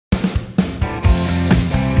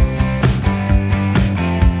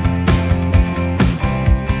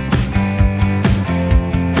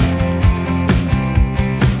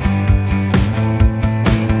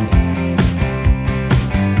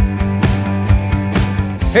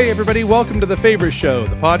Hey everybody, welcome to The Favorite Show,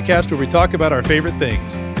 the podcast where we talk about our favorite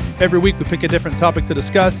things. Every week we pick a different topic to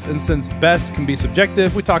discuss, and since best can be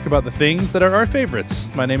subjective, we talk about the things that are our favorites.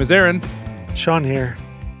 My name is Aaron. Sean here.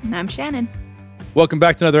 And I'm Shannon. Welcome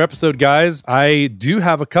back to another episode, guys. I do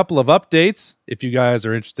have a couple of updates, if you guys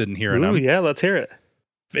are interested in hearing them. Yeah, let's hear it.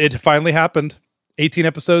 It finally happened. 18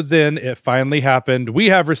 episodes in, it finally happened. We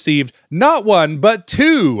have received not one, but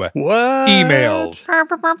two emails.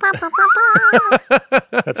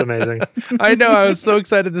 That's amazing. I know, I was so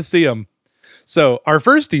excited to see them. So our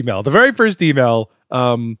first email, the very first email,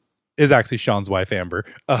 is actually Sean's wife, Amber.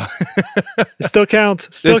 It still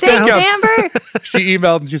counts. Still Thanks, counts. Amber. She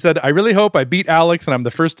emailed and she said, I really hope I beat Alex and I'm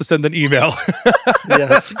the first to send an email.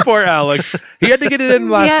 Yes. Poor Alex. He had to get it in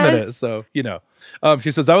last Yes. minute. So, you know.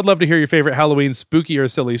 She says, I would love to hear your favorite Halloween spooky or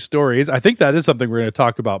silly stories. I think that is something we're going to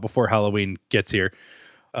talk about before Halloween gets here.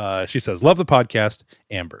 She says, love the podcast,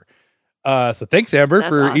 Amber. So thanks, Amber, That's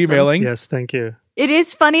for awesome. emailing. Yes, thank you. It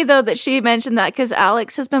is funny, though, that she mentioned that because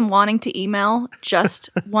Alex has been wanting to email just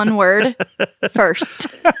one word first.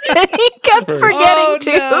 And he kept forgetting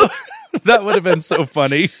to. No. That would have been so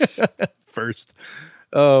funny. First.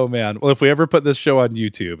 Oh, man. Well, if we ever put this show on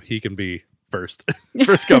YouTube, he can be first.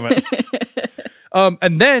 First comment.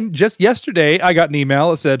 And then just yesterday, I got an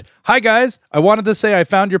email that said, hi, guys. I wanted to say I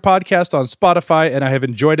found your podcast on Spotify and I have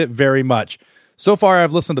enjoyed it very much. So far,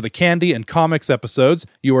 I've listened to the Candy and comics episodes.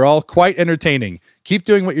 You are all quite entertaining. Keep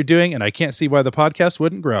doing what you're doing, and I can't see why the podcast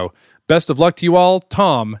wouldn't grow. Best of luck to you all,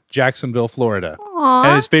 Tom, Jacksonville, Florida. Aw.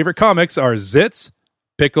 And his favorite comics are Zitz,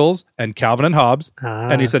 Pickles, and Calvin and Hobbes.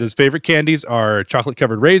 And he said his favorite candies are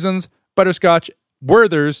chocolate-covered raisins, butterscotch,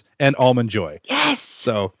 Werther's, and Almond Joy. Yes.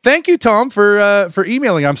 So thank you, Tom, for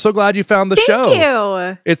emailing. I'm so glad you found the show.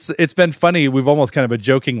 Thank you. It's been funny. We've almost kind of been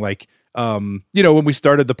joking, like, when we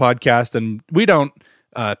started the podcast, and we don't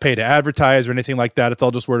pay to advertise or anything like that. It's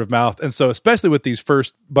all just word of mouth. And so, especially with these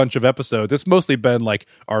first bunch of episodes, it's mostly been like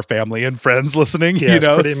our family and friends listening. Yes,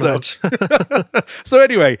 pretty so, much. So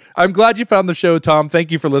anyway, I'm glad you found the show, Tom.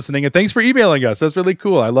 Thank you for listening, and thanks for emailing us. That's really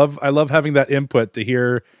cool. I love having that input to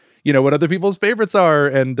hear, what other people's favorites are,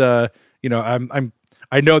 and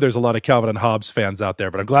I know there's a lot of Calvin and Hobbes fans out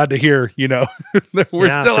there, but I'm glad to hear, that we're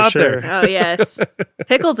Yeah, still for out sure. there. Oh, yes.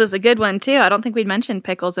 Pickles is a good one, too. I don't think we'd mentioned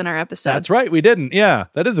Pickles in our episode. That's right. We didn't. Yeah,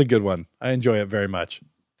 that is a good one. I enjoy it very much.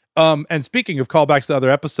 And speaking of callbacks to other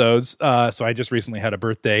episodes, so I just recently had a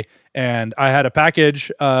birthday, and I had a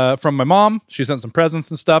package from my mom. She sent some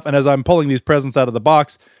presents and stuff. And as I'm pulling these presents out of the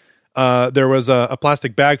box, there was a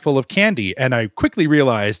plastic bag full of candy. And I quickly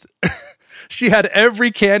realized she had every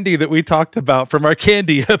candy that we talked about from our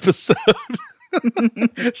candy episode.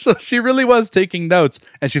 So she really was taking notes,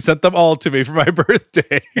 and she sent them all to me for my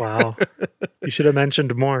birthday. Wow. You should have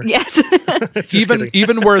mentioned more. Yes.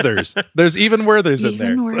 Even Werther's. There's even Werther's in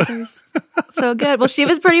there. Even Werther's. So good. Well, she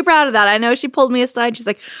was pretty proud of that. I know she pulled me aside. She's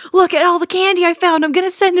like, look at all the candy I found. I'm going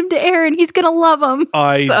to send him to Aaron. He's going to love them.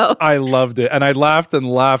 I loved it. And I laughed and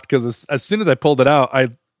laughed because as soon as I pulled it out, I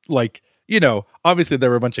obviously there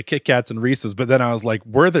were a bunch of Kit Kats and Reese's, but then I was like,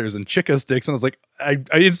 Werther's and Chico Sticks. And I was like, I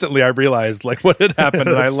instantly realized like what had happened.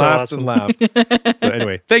 And I That's so laughed awesome. and laughed. So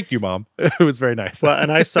anyway, thank you, Mom. It was very nice. Well,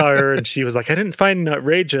 and I saw her and she was like, I didn't find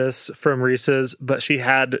Outrageous from Reese's, but she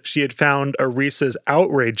had found a Reese's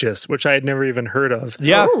Outrageous, which I had never even heard of.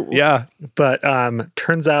 Yeah. Ooh. Yeah. But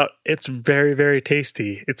turns out it's very, very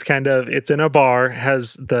tasty. It's in a bar,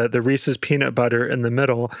 has the Reese's peanut butter in the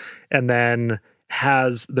middle, and then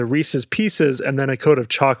has the Reese's Pieces and then a coat of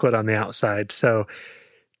chocolate on the outside. So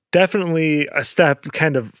definitely a step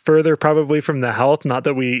kind of further probably from the health. Not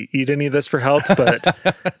that we eat any of this for health, but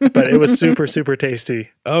it was super, super tasty.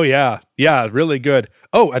 Oh, yeah. Yeah. Really good.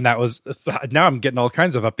 Oh, and that was, now I'm getting all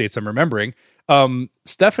kinds of updates I'm remembering.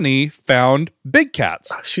 Stephanie found Big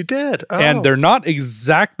Cats. She did. Oh. And they're not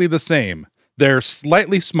exactly the same. They're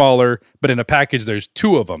slightly smaller, but in a package, there's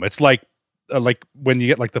two of them. It's like when you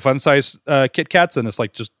get like the fun size Kit Kats and it's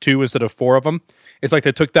like just two instead of four of them. It's like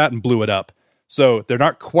they took that and blew it up. So they're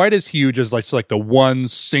not quite as huge as like the one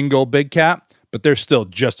single Big Cat, but they're still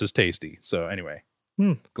just as tasty. So anyway,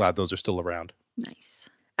 glad those are still around. Nice.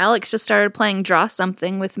 Alex just started playing Draw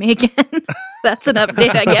Something with me again. That's an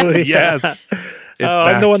update, I guess. Yes. It's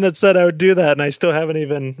I'm back. the one that said I would do that, and I still haven't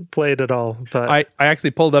even played at all. But I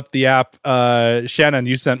actually pulled up the app. Shannon,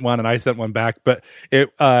 you sent one and I sent one back, but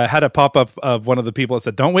it had a pop-up of one of the people that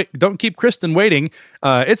said, don't keep Kristen waiting.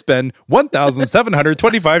 It's been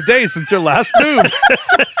 1,725 days since your last move.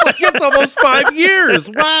 It's almost 5 years.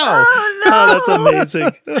 Wow. Oh, no. Oh, that's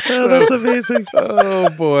amazing. Oh, that's amazing. Oh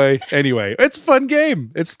boy. Anyway, it's a fun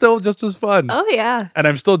game. It's still just as fun. Oh, yeah. And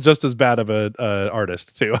I'm still just as bad of an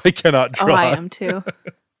artist too. I cannot draw. Oh, I am too.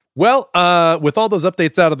 Well, with all those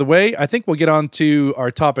updates out of the way, I think we'll get on to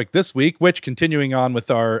our topic this week, which, continuing on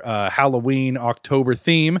with our Halloween October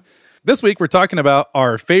theme, this week we're talking about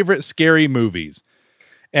our favorite scary movies.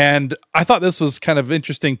 And I thought this was kind of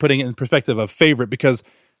interesting putting it in perspective of favorite, because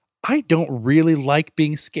I don't really like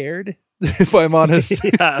being scared, if I'm honest.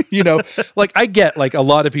 Yeah. You know, like I get like a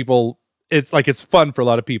lot of people, it's fun for a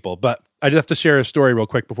lot of people, but I just have to share a story real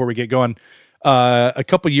quick before we get going. A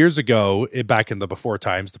couple years ago, back in the before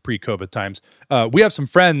times, the pre-COVID times, we have some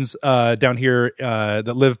friends down here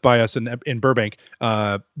that live by us in Burbank.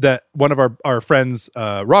 That one of our friends,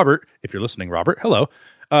 Robert, if you're listening, Robert, hello,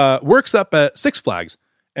 works up at Six Flags,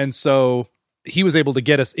 and so he was able to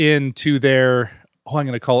get us into their. Oh, I'm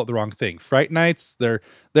going to call it the wrong thing. Fright Nights.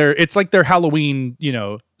 It's like their Halloween,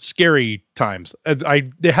 scary times.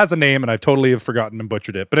 It has a name, and I totally have forgotten and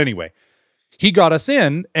butchered it. But anyway. He got us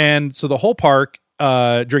in, and so the whole park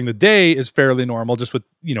during the day is fairly normal, just with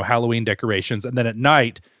Halloween decorations, and then at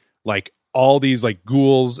night, like all these like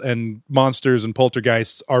ghouls and monsters and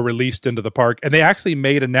poltergeists are released into the park, and they actually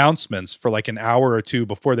made announcements for like an hour or two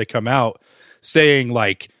before they come out, saying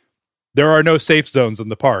like there are no safe zones in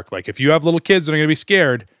the park. Like if you have little kids that are going to be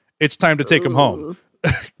scared, it's time to take them home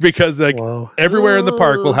because like everywhere in the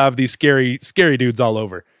park will have these scary dudes all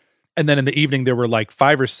over. And then in the evening, there were like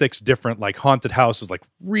 5 or 6 different like haunted houses, like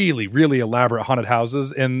really, really elaborate haunted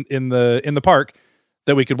houses in the park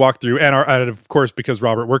that we could walk through. And of course, because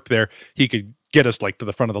Robert worked there, he could get us like to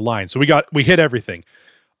the front of the line. So we hit everything.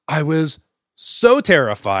 I was so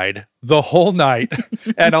terrified the whole night,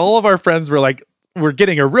 and all of our friends were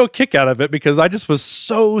getting a real kick out of it because I just was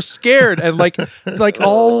so scared and like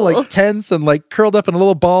all like tense and like curled up in a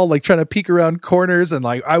little ball, like trying to peek around corners, and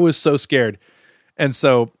like I was so scared. And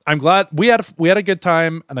so I'm glad we had a good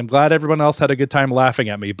time, and I'm glad everyone else had a good time laughing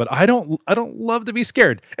at me, but I don't love to be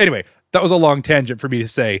scared. Anyway, that was a long tangent for me to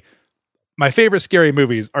say my favorite scary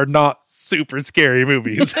movies are not super scary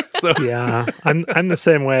movies. So yeah, I'm the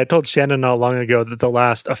same way. I told Shannon not long ago that the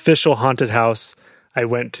last official haunted house I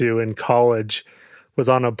went to in college was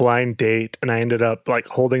on a blind date, and I ended up like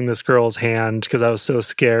holding this girl's hand because I was so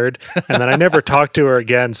scared, and then I never talked to her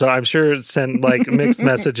again. So I'm sure it sent like mixed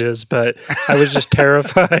messages, but I was just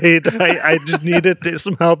terrified. I just needed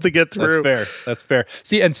some help to get through. That's fair.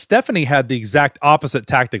 See, and Stephanie had the exact opposite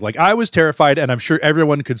tactic. Like I was terrified, and I'm sure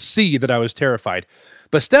everyone could see that I was terrified,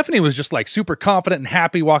 but Stephanie was just like super confident and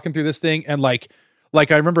happy walking through this thing, and like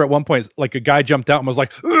I remember at one point, like a guy jumped out and was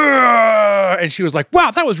like, "Ugh!" And she was like,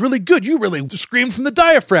 "Wow, that was really good. You really screamed from the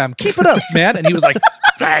diaphragm. Keep it up, man." And he was like,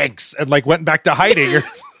 "Thanks," and like went back to hiding.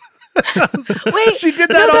 Wait, she did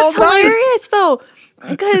that all that's night. Hilarious though,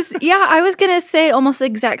 because I was gonna say almost the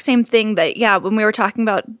exact same thing. That when we were talking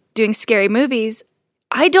about doing scary movies,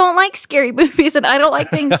 I don't like scary movies, and I don't like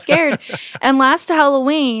being scared. And last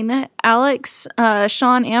Halloween, Alex,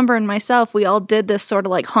 Sean, Amber, and myself, we all did this sort of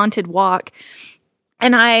like haunted walk.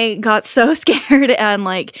 And I got so scared, and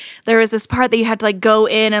like there was this part that you had to like go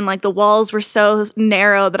in, and like the walls were so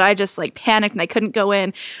narrow that I just like panicked and I couldn't go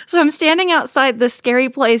in. So I'm standing outside this scary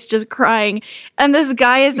place just crying, and this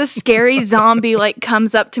guy is this scary zombie like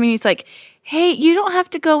comes up to me and he's like, "Hey, you don't have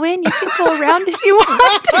to go in. You can go around if you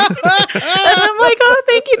want." And I'm like, "Oh,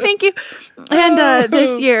 thank you. And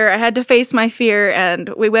this year I had to face my fear, and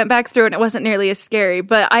we went back through, and it wasn't nearly as scary.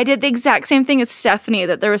 But I did the exact same thing as Stephanie,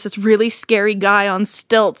 that there was this really scary guy on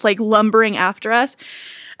stilts, like lumbering after us.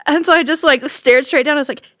 And so I just like stared straight down. I was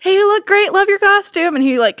like, "Hey, you look great. Love your costume." And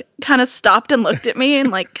he like kind of stopped and looked at me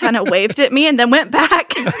and like kind of waved at me and then went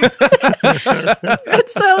back. And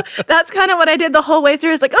so that's kind of what I did the whole way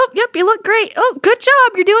through. It's like, "Oh, yep, you look great. Oh, good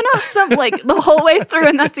job. You're doing awesome." Like the whole way through.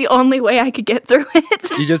 And that's the only way I could get through it.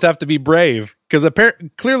 You just have to be brave. Because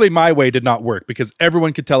clearly my way did not work, because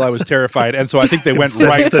everyone could tell I was terrified. And so I think they went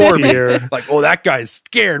right for me. Like, "Oh, that guy's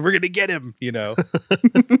scared. We're going to get him,"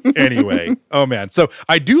 Anyway. Oh, man. So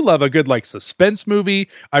I do love a good like suspense movie.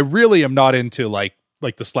 I really am not into like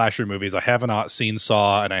the slasher movies. I have not seen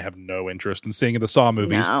Saw, and I have no interest in seeing the Saw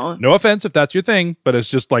movies. No offense if that's your thing, but it's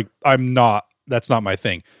just like, that's not my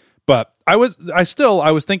thing. But I was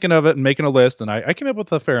thinking of it and making a list, and I came up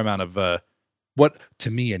with a fair amount of, what to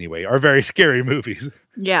me anyway are very scary movies.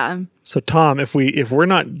 Yeah. So Tom, if we're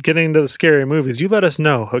not getting into the scary movies, you let us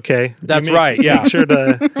know, okay? That's right. Yeah. Make sure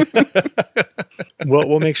to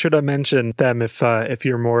we'll make sure to mention them if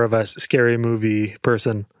you're more of a scary movie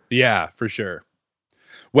person. Yeah, for sure.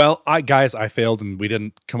 Well, I failed, and we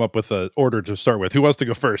didn't come up with an order to start with. Who wants to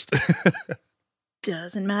go first?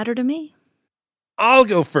 Doesn't matter to me. I'll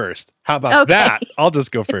go first. How about that? I'll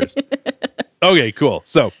just go first. Okay, cool.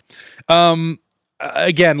 So,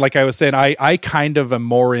 again, like I was saying, I kind of am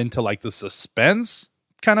more into like the suspense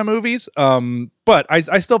kind of movies. But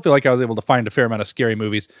I still feel like I was able to find a fair amount of scary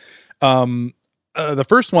movies. The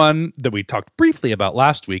first one that we talked briefly about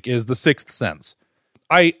last week is The Sixth Sense.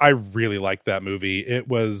 I really liked that movie.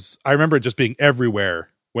 I remember it just being everywhere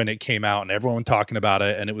when it came out and everyone talking about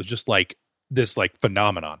it. And it was just like this like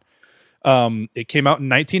phenomenon. It came out in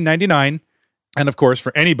 1999. And of course,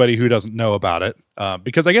 for anybody who doesn't know about it,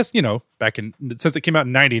 because I guess, since it came out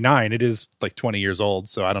in 99, it is like 20 years old.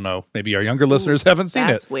 So I don't know, maybe our younger listeners haven't seen it.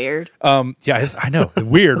 That's weird. Yeah, I know.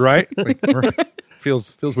 Weird, right? Like,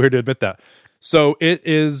 feels weird to admit that. So it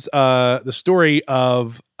is the story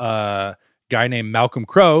of a guy named Malcolm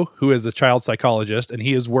Crowe, who is a child psychologist, and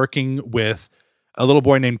he is working with a little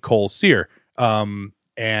boy named Cole Sear.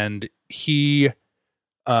 And he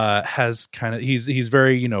has he's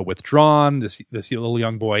very, withdrawn. This little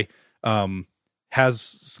young boy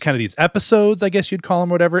has kind of these episodes, I guess you'd call them,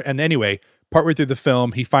 whatever. And anyway, partway through the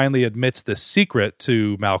film, he finally admits this secret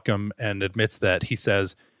to Malcolm and admits that he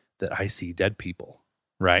says that I see dead people,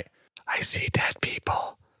 right? I see dead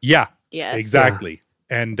people. Yeah, Yes. exactly.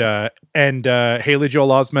 And Haley Joel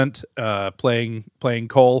Osment playing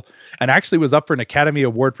Cole, and actually was up for an Academy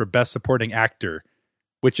Award for Best Supporting Actor,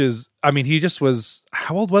 which is, he just was,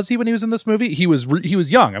 how old was he when he was in this movie? He was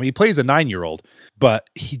young. He plays a 9-year-old, but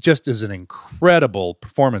he just is an incredible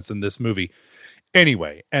performance in this movie.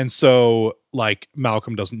 Anyway, and so like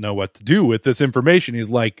Malcolm doesn't know what to do with this information. He's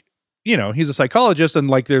like, he's a psychologist, and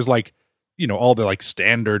like there's like, all the like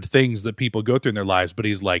standard things that people go through in their lives, but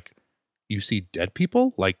he's like, you see dead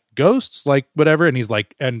people, like ghosts, like whatever. And he's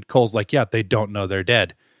like, and Cole's like, yeah, they don't know they're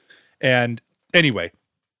dead. And anyway,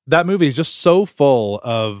 that movie is just so full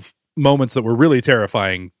of moments that were really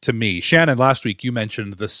terrifying to me. Shannon, last week you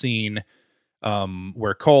mentioned the scene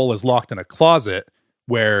where Cole is locked in a closet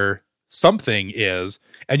where something is,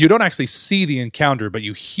 and you don't actually see the encounter, but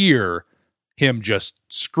you hear him just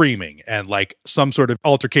screaming and like some sort of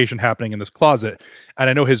altercation happening in this closet. And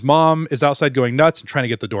I know his mom is outside going nuts and trying to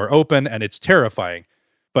get the door open, and it's terrifying.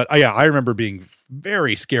 But yeah, I remember being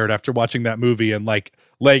very scared after watching that movie and like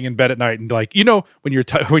laying in bed at night and like, when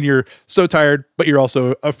you're so tired, but you're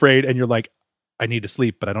also afraid and you're like, I need to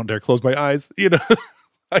sleep, but I don't dare close my eyes.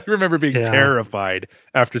 I remember being terrified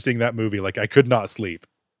after seeing that movie. Like I could not sleep,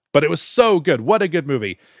 but it was so good. What a good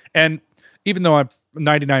movie. And even though I'm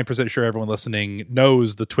 99% sure everyone listening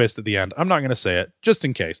knows the twist at the end, I'm not going to say it just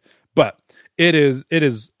in case, but it is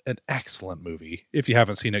an excellent movie. If you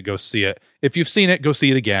haven't seen it, go see it. If you've seen it, go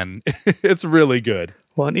see it again. It's really good.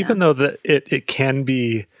 Well, and even though that it can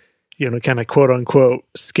be, kind of quote unquote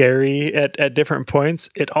scary at different points,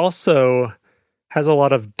 it also has a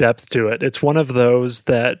lot of depth to it. It's one of those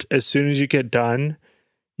that as soon as you get done,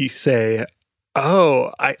 you say,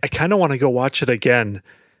 oh, I kind of want to go watch it again.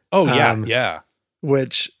 Oh, yeah, yeah.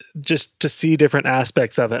 Which just to see different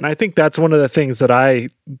aspects of it. And I think that's one of the things that I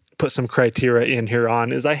put some criteria in here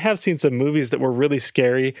on is I have seen some movies that were really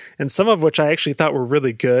scary and some of which I actually thought were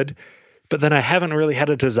really good, but then I haven't really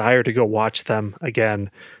had a desire to go watch them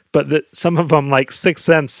again. But some of them, like Sixth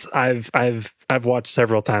Sense, I've watched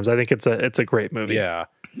several times. I think it's a great movie.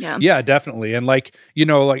 Yeah, definitely. And like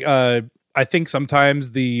I think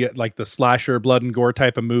sometimes the slasher blood and gore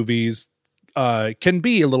type of movies can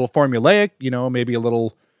be a little formulaic, maybe a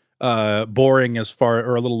little boring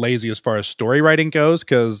or a little lazy as far as story writing goes,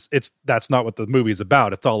 because that's not what the movie's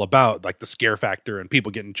about. It's all about like the scare factor and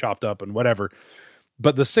people getting chopped up and whatever.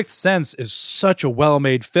 But The Sixth Sense is such a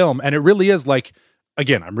well-made film, and it really is like,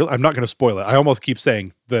 again, I'm not going to spoil it. I almost keep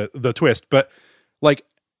saying the twist, but like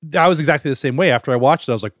I was exactly the same way. After I watched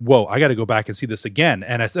it, I was like, whoa, I got to go back and see this again.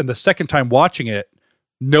 And the second time watching it,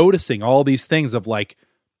 noticing all these things of like,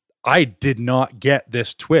 I did not get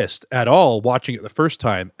this twist at all watching it the first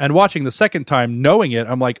time, and watching the second time, knowing it,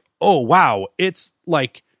 I'm like, oh, wow. It's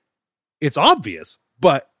like, it's obvious,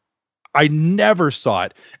 but I never saw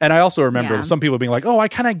it. And I also remember some people being like, oh, I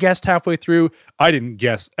kind of guessed halfway through. I didn't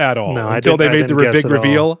guess at all. Until they made the big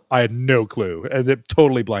reveal. I had no clue. And it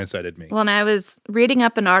totally blindsided me. Well, and I was reading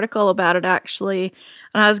up an article about it actually,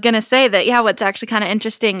 and I was going to say that, what's actually kind of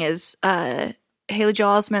interesting is, Haley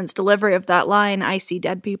Joel Osment's delivery of that line, I see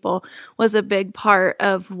dead people, was a big part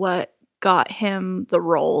of what got him the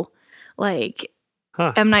role. Like,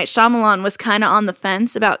 M. Night Shyamalan was kind of on the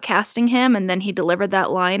fence about casting him, and then he delivered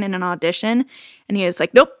that line in an audition, and he was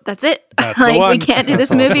like, nope, that's it. That's like, the one. We can't do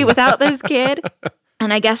this movie without this kid.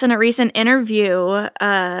 And I guess in a recent interview,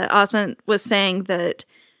 Osment was saying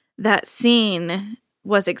that scene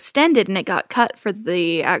was extended and it got cut for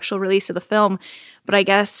the actual release of the film. But I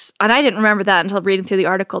guess, and I didn't remember that until reading through the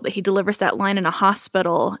article, that he delivers that line in a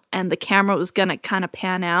hospital and the camera was going to kind of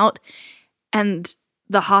pan out and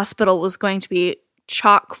the hospital was going to be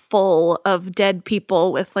chock full of dead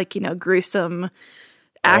people with like, gruesome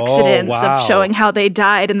accidents of showing how they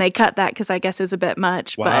died, and they cut that because I guess it was a bit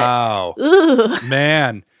much. Wow. But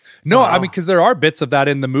Man. No, I mean, because there are bits of that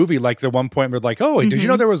in the movie, like the one point where like, oh, did you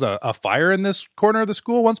know there was a fire in this corner of the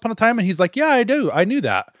school once upon a time? And he's like, yeah, I do. I knew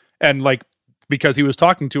that. And like, because he was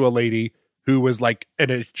talking to a lady who was like,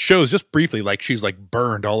 and it shows just briefly, like she's like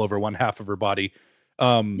burned all over one half of her body.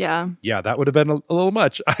 Yeah, that would have been a little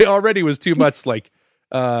much. I already was too much like,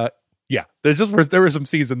 yeah, there were some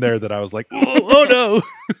scenes in there that I was like, oh no.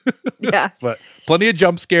 Yeah. But plenty of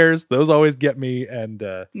jump scares. Those always get me. And,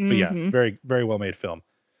 but yeah, very, very well made film.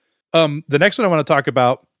 The next one I want to talk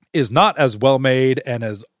about is not as well made and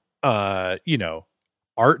as,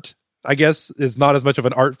 art, I guess, is not as much of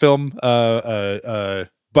an art film.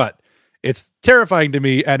 But it's terrifying to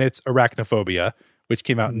me, and it's Arachnophobia, which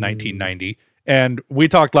came out in 1990. And we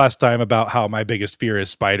talked last time about how my biggest fear is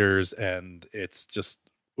spiders, and it's just,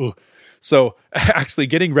 ooh. So actually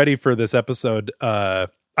getting ready for this episode,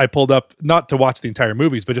 I pulled up not to watch the entire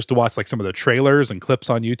movies, but just to watch like some of the trailers and clips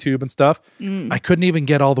on YouTube and stuff. I couldn't even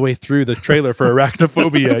get all the way through the trailer for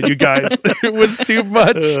Arachnophobia, you guys. It was too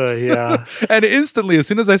much. Yeah. And instantly, as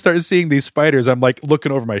soon as I started seeing these spiders, I'm like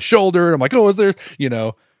looking over my shoulder. And I'm like, oh, is there,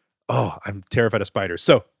 I'm terrified of spiders.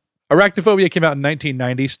 So Arachnophobia came out in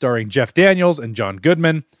 1990, starring Jeff Daniels and John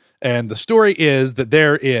Goodman. And the story is that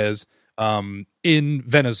there is, in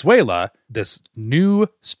Venezuela, this new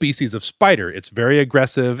species of spider. It's very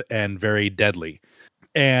aggressive and very deadly.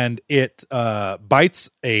 And it bites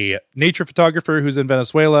a nature photographer who's in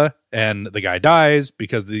Venezuela, and the guy dies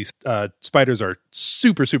because these spiders are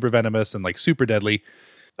super, super venomous and like super deadly.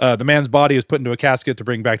 The man's body is put into a casket to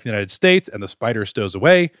bring back to the United States, and the spider stows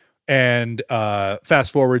away. And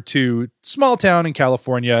fast forward to small town in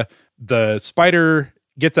California, the spider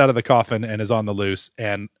gets out of the coffin and is on the loose,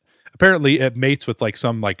 and apparently it mates with like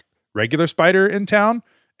some like regular spider in town.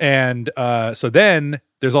 And so then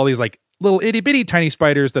there's all these like little itty bitty tiny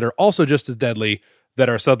spiders that are also just as deadly that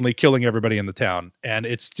are suddenly killing everybody in the town. And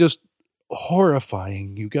it's just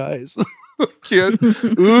horrifying, you guys.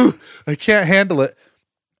 I can't handle it.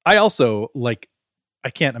 I also I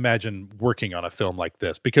can't imagine working on a film like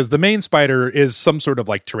this because the main spider is some sort of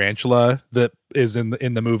like tarantula that is in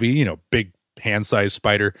the movie, big hand-sized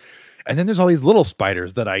spider. And then there's all these little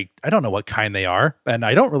spiders that I don't know what kind they are, and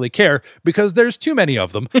I don't really care because there's too many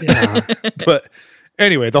of them. Yeah. But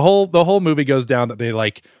anyway, the whole movie goes down that they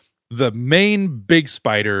like the main big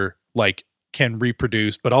spider like can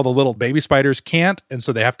reproduce, but all the little baby spiders can't, and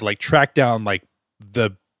so they have to like track down like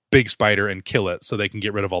the big spider and kill it so they can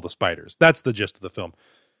get rid of all the spiders. That's the gist of the film.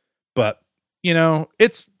 But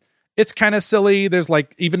it's kind of silly. There's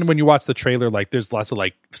like, even when you watch the trailer, like there's lots of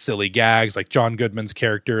like silly gags. Like John Goodman's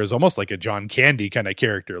character is almost like a John Candy kind of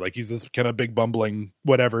character. Like he's this kind of big bumbling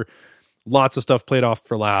whatever. Lots of stuff played off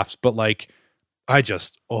for laughs, but like I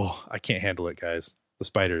can't handle it, guys. The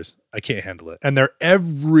spiders, I can't handle it, and they're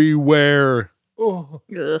everywhere. Oh,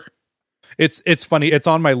 ugh. It's funny. It's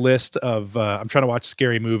on my list of I'm trying to watch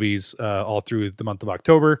scary movies all through the month of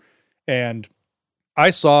October, and I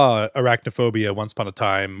saw Arachnophobia once upon a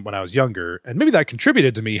time when I was younger, and maybe that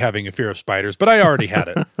contributed to me having a fear of spiders, but I already had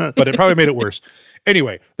it. But it probably made it worse.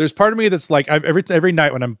 Anyway, there's part of me that's like, every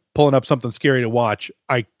night when I'm pulling up something scary to watch,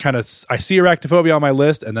 I see Arachnophobia on my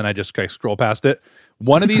list, and then I just kind of scroll past it.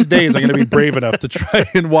 One of these days, I'm going to be brave enough to try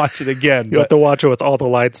and watch it again. You have to watch it with all the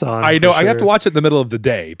lights on. I know. Sure. I have to watch it in the middle of the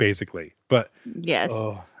day, basically. But yes.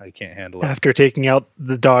 Oh, I can't handle it. After taking out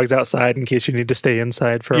the dogs outside in case you need to stay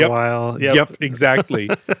inside for a while. Yep, exactly.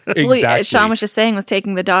 Well, Sean was just saying with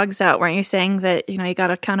taking the dogs out, weren't you saying that, you got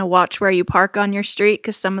to kind of watch where you park on your street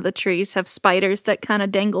because some of the trees have spiders that kind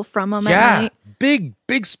of dangle from them at night?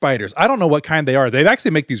 Big spiders. I don't know what kind they are. They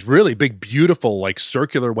actually make these really big, beautiful, like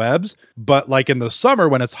circular webs. But like in the summer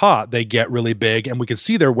when it's hot, they get really big and we can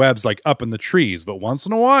see their webs like up in the trees. But once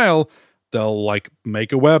in a while, they'll like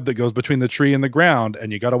make a web that goes between the tree and the ground.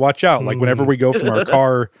 And you got to watch out. Like whenever we go from our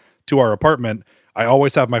car to our apartment, I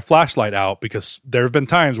always have my flashlight out because there have been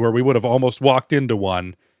times where we would have almost walked into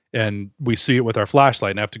one and we see it with our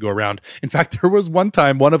flashlight and have to go around. In fact, there was one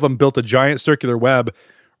time one of them built a giant circular web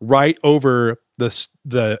right over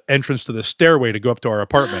the entrance to the stairway to go up to our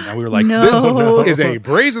apartment. And we were like, This is a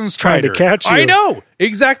brazen spider. Trying to catch you. I know.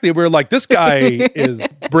 Exactly. We were like, this guy is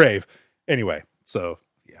brave. Anyway, so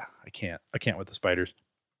yeah, I can't with the spiders.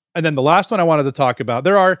 And then the last one I wanted to talk about,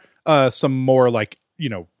 there are some more like,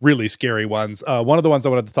 really scary ones. One of the ones I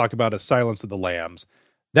wanted to talk about is Silence of the Lambs.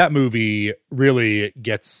 That movie really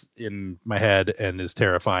gets in my head and is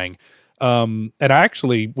terrifying. And I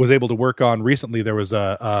actually was able to work on recently. There was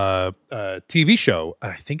a TV show,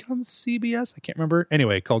 I think on CBS, I can't remember.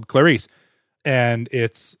 Anyway, called Clarice. And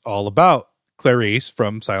it's all about Clarice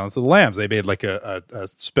from Silence of the Lambs. They made like a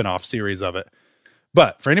spin-off series of it.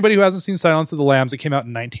 But for anybody who hasn't seen Silence of the Lambs, it came out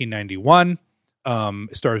in 1991.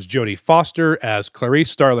 It stars Jodie Foster as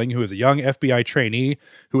Clarice Starling, who is a young FBI trainee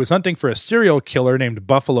who is hunting for a serial killer named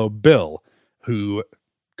Buffalo Bill,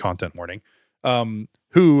 content warning,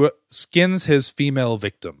 who skins his female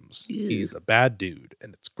victims. He's a bad dude,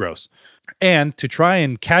 and it's gross. And to try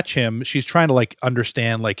and catch him, she's trying to like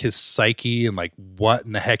understand like his psyche and like what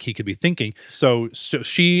in the heck he could be thinking. So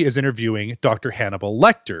she is interviewing Dr. Hannibal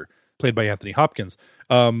Lecter, played by Anthony Hopkins,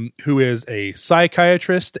 who is a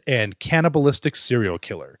psychiatrist and cannibalistic serial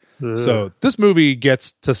killer. Ugh. So this movie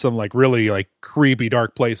gets to some like really like creepy,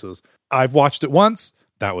 dark places. I've watched it once.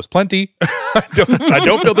 That was plenty. I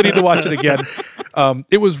don't feel the need to watch it again.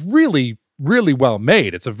 It was really, really well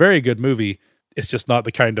made. It's a very good movie. It's just not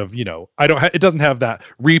the kind of, it doesn't have that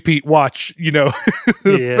repeat watch, appeal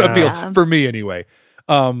for me anyway.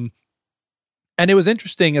 And it was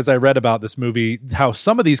interesting as I read about this movie, how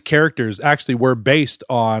some of these characters actually were based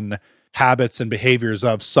on habits and behaviors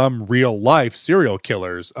of some real life serial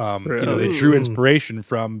killers. They drew inspiration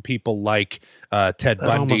from people like Ted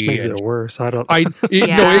Bundy. Almost makes it worse. No,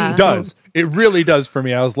 it does. It really does for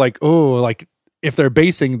me. I was like, oh, like if they're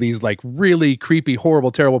basing these like really creepy,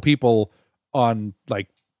 horrible, terrible people on like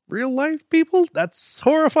real life people, that's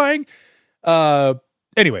horrifying.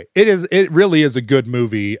 Anyway, it really is a good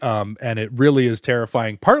movie. And it really is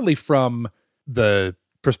terrifying, partly from the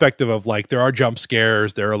perspective of like, there are jump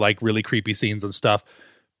scares, there are like really creepy scenes and stuff,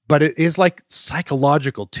 but it is like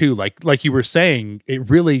psychological too. Like you were saying, it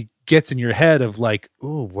really gets in your head of like,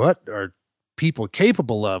 oh, what are people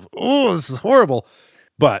capable of? Oh, this is horrible.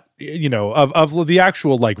 But of the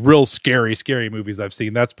actual like real scary movies I've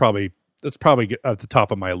seen, that's probably at the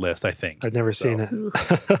top of my list, I think. I've never seen it. No.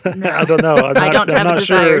 I don't know. I don't have a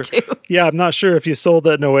desire to. Yeah, I'm not sure if you sold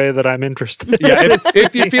it in a way that I'm interested. Yeah,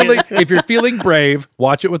 if you're feeling brave,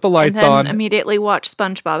 watch it with the lights and then on. Immediately watch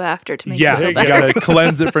SpongeBob after to make it feel better. You gotta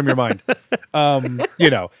cleanse it from your mind.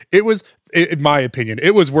 It was, in my opinion,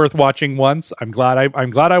 it was worth watching once. I'm glad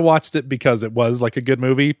I watched it because it was like a good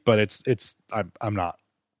movie, but I'm not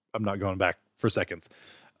going back for seconds.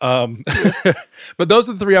 But those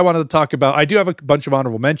are the three I wanted to talk about. I do have a bunch of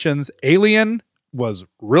honorable mentions. Alien was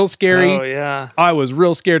real scary. Oh yeah, I was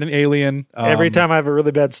real scared in Alien. Every time I have a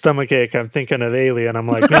really bad stomach ache, I'm thinking of Alien. I'm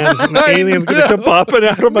like, man, Alien's gonna come popping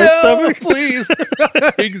out of my stomach. Please.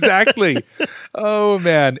 Exactly. Oh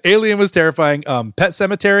man, Alien was terrifying. Pet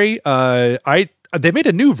Sematary. They made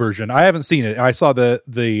a new version. I haven't seen it. I saw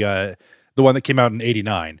the one that came out in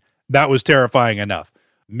 '89. That was terrifying enough.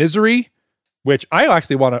 Misery, which I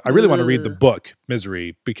really want to read the book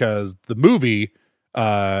Misery, because the movie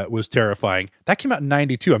was terrifying. That came out in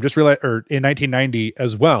 92. I'm just in 1990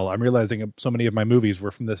 as well. I'm realizing so many of my movies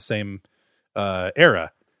were from this same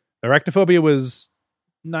era. Arachnophobia was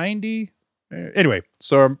 90. Anyway,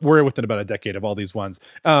 so we're within about a decade of all these ones.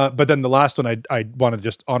 But then the last one I want to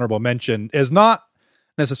just honorable mention is not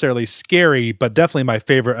necessarily scary, but definitely my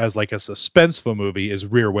favorite as like a suspenseful movie is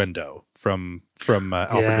Rear Window from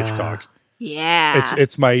Alfred Hitchcock. Yeah,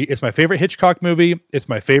 it's my favorite Hitchcock movie. It's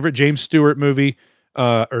my favorite James Stewart movie,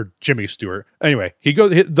 or Jimmy Stewart. Anyway,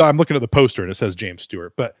 I'm looking at the poster and it says James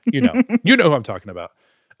Stewart, but you know who I'm talking about.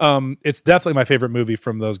 It's definitely my favorite movie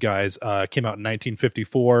from those guys. Came out in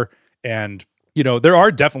 1954, and there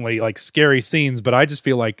are definitely like scary scenes, but I just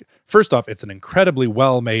feel like first off, it's an incredibly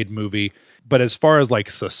well made movie. But as far as like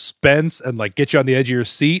suspense and like get you on the edge of your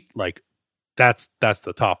seat, like that's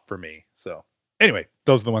the top for me. So anyway,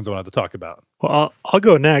 those are the ones I wanted to talk about. Well, I'll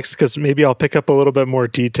go next because maybe I'll pick up a little bit more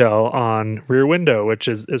detail on Rear Window, which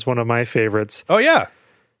is one of my favorites. Oh, yeah.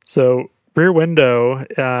 So Rear Window,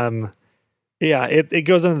 it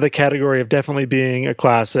goes into the category of definitely being a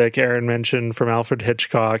classic. Aaron mentioned from Alfred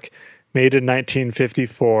Hitchcock, made in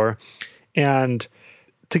 1954. And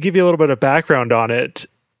to give you a little bit of background on it,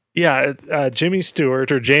 Jimmy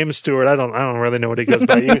Stewart or James Stewart. I don't really know what he goes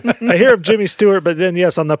by. I hear of Jimmy Stewart, but then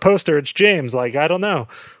yes, on the poster it's James. Like, I don't know.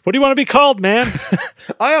 What do you want to be called, man?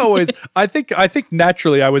 I think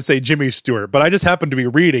naturally I would say Jimmy Stewart, but I just happened to be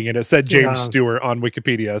reading and it said James Stewart on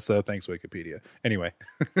Wikipedia. So thanks, Wikipedia. Anyway,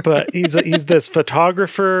 but he's this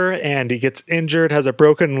photographer and he gets injured, has a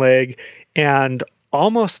broken leg, and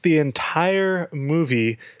almost the entire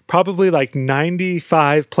movie, probably like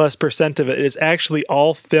 95+% of it, is actually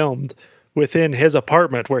all filmed within his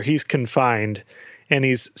apartment where he's confined. And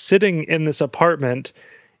he's sitting in this apartment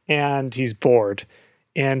and he's bored.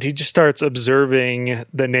 and he just starts observing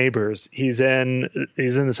the neighbors. He's in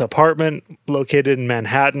this apartment located in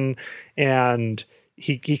Manhattan, and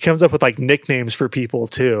he comes up with like nicknames for people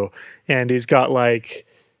too. And he's got like,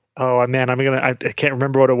 oh man, I can't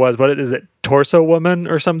remember what it was. What is it? Torso Woman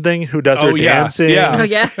or something who does her dancing. Yeah. Oh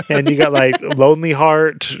yeah. And you got like Lonely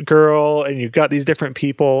Heart Girl, and you've got these different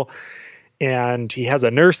people. And he has a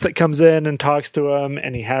nurse that comes in and talks to him,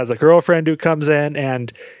 and he has a girlfriend who comes in,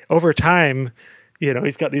 and over time, you know,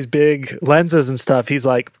 he's got these big lenses and stuff. He's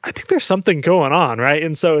like, I think there's something going on, right?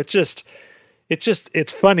 And so it's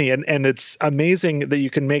funny, and it's amazing that you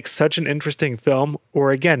can make such an interesting film where,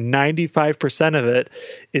 again, 95% of it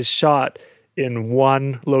is shot in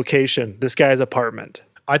one location, this guy's apartment.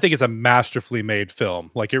 I think it's a masterfully made film.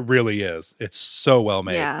 Like, it really is. It's so well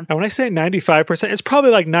made. Yeah. And when I say 95%, it's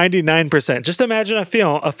probably like 99%. Just imagine a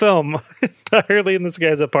film entirely in this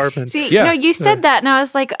guy's apartment. See, Yeah. you said that, and I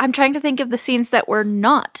was like, I'm trying to think of the scenes that were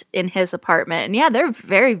not in his apartment. And yeah, they're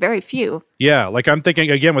very, very few. Yeah, like I'm thinking,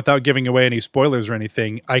 again, without giving away any spoilers or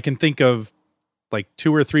anything, I can think of like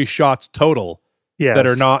 2 or 3 shots total Yes. that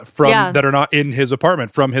are not from Yeah. that are not in his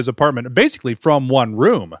apartment, from his apartment, basically from one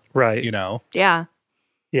room. Right. You know, Yeah.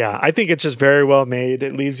 Yeah, I think it's just very well made.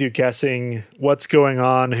 It leaves you guessing what's going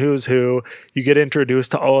on, who's who. You get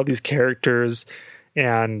introduced to all of these characters.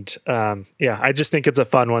 And I just think it's a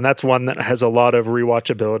fun one. That's one that has a lot of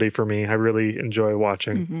rewatchability for me. I really enjoy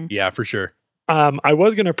watching. yeah, for sure. I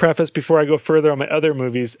was going to preface before I go further on my other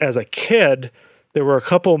movies. As a kid, there were a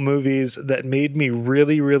couple movies that made me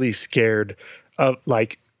really, really scared of,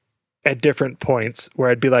 like, at different points where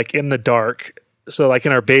I'd be like in the dark. So like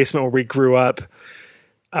in our basement where we grew up,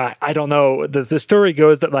 I don't know. The story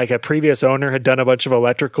goes that like a previous owner had done a bunch of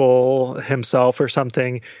electrical himself or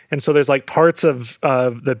something. And so there's like parts of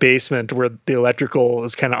the basement where the electrical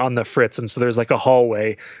is kind of on the fritz. And so there's like a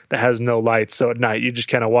hallway that has no lights. So at night you just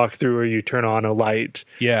kind of walk through or you turn on a light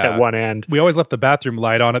Yeah. at one end. We always left the bathroom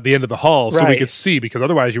light on at the end of the hall so we Right. could see, because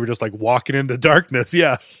otherwise you were just like walking into darkness.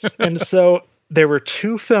 Yeah. And so there were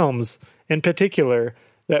 2 films in particular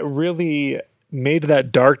that really made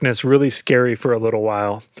that darkness really scary for a little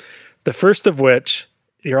while. The first of which,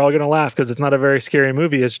 you're all going to laugh because it's not a very scary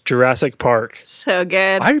movie, is Jurassic Park. So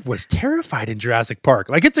good. I was terrified in Jurassic Park.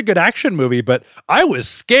 Like, it's a good action movie, but I was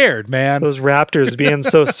scared, man. Those raptors being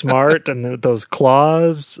so smart and those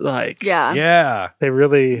claws, like, yeah. Yeah. they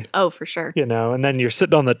really, Oh, for sure. you know, and then you're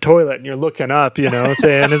sitting on the toilet and you're looking up, you know,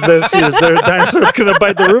 saying, is there a dinosaur that's going to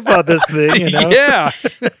bite the roof off this thing, you know? Yeah.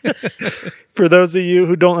 For those of you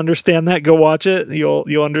who don't understand that, go watch it. You'll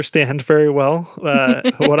understand very well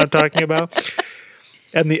what I'm talking about.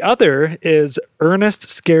 And the other is Ernest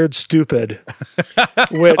Scared Stupid,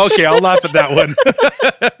 which Okay, I'll laugh at that one.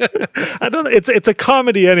 I don't. It's a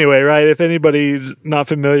comedy anyway, right? If anybody's not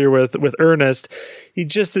familiar with Ernest, he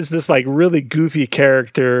just is this like really goofy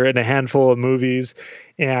character in a handful of movies.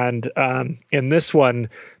 And in this one,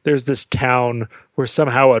 there's this town where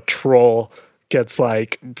somehow a troll gets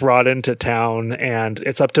like brought into town, and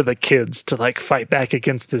it's up to the kids to like fight back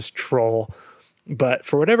against this troll. But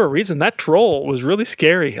for whatever reason, that troll was really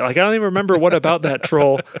scary. Like, I don't even remember what about that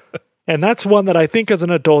troll. And that's one that I think as an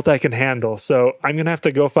adult I can handle. So I'm going to have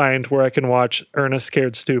to go find where I can watch Ernest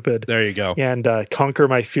Scared Stupid There you go. and conquer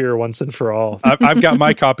my fear once and for all. I've got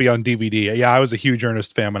my copy on DVD. Yeah, I was a huge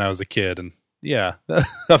Ernest fan when I was a kid, and yeah,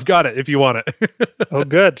 I've got it if you want it. Oh,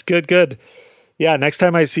 good. Yeah, next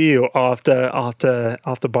time I see you, I'll have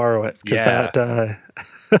to borrow it, because Yeah. that'd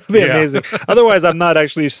be Yeah. amazing. Otherwise, I'm not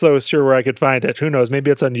actually so sure where I could find it. Who knows? Maybe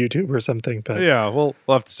it's on YouTube or something. But Yeah, we'll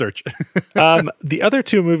have to search. the other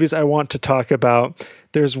 2 movies I want to talk about,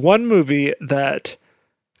 there's one movie that,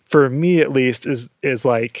 for me at least, is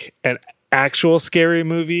like an actual scary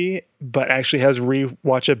movie, but actually has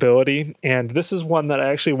rewatchability. And this is one that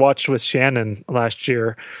I actually watched with Shannon last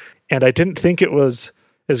year, and I didn't think it was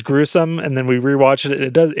as gruesome. And then we rewatched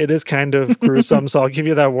it. It is kind of gruesome, so I'll give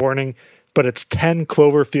you that warning. But it's 10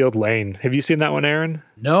 Cloverfield Lane. Have you seen that one, Aaron?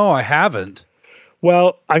 No, I haven't.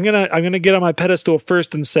 Well, I'm gonna get on my pedestal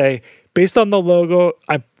first and say, based on the logo,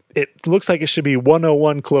 it looks like it should be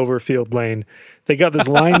 101 Cloverfield Lane. They got this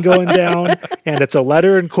line going down, and it's a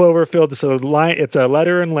letter in Cloverfield. So it's a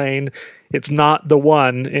letter in lane. It's not the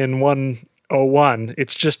one in 101.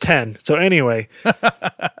 It's just 10. So anyway,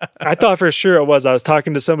 I thought for sure it was. I was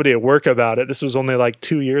talking to somebody at work about it. This was only like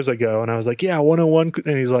 2 years ago, and I was like, "Yeah, 101."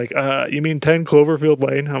 And he's like, "You mean 10 Cloverfield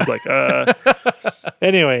Lane?" I was like,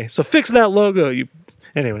 Anyway, so fix that logo, you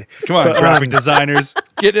Anyway, Come on, graphic designers,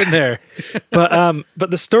 get in there. but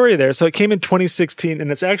the story there, so it came in 2016,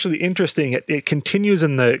 and it's actually interesting. It continues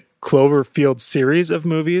in the Cloverfield series of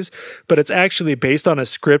movies, but it's actually based on a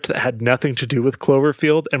script that had nothing to do with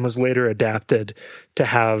Cloverfield and was later adapted to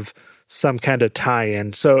have some kind of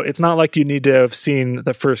tie-in. So it's not like you need to have seen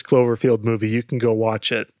the first Cloverfield movie. You can go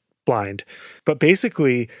watch it blind. But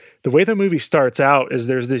basically, the way the movie starts out is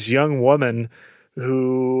there's this young woman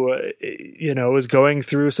who, you know, is going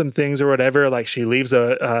through some things or whatever. Like she leaves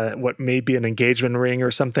what may be an engagement ring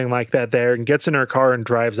or something like that there, and gets in her car and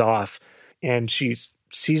drives off. And she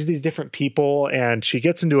sees these different people, and she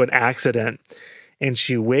gets into an accident, and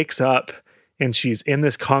she wakes up, and she's in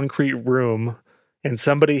this concrete room, and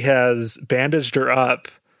somebody has bandaged her up,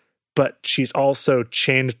 but she's also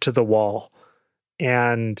chained to the wall.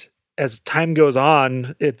 And as time goes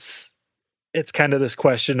on, it's kind of this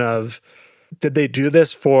question of, did they do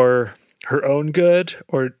this for her own good,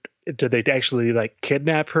 or did they actually like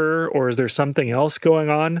kidnap her, or is there something else going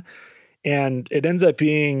on? And it ends up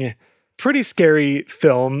being pretty scary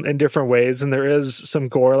film in different ways, and there is some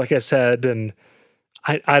gore, like I said, and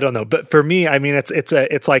I don't know, but for me, I mean,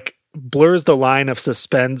 it's like blurs the line of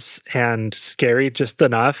suspense and scary just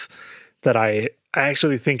enough that I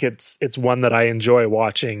actually think it's one that I enjoy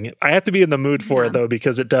watching. I have to be in the mood for it though,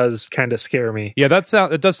 because it does kind of scare me. Yeah,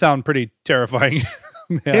 it does sound pretty terrifying.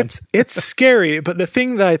 Man. It's scary, but the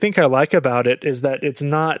thing that I think I like about it is that it's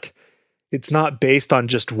not based on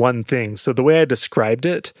just one thing. So the way I described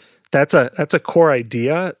it, that's a core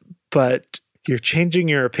idea, but you're changing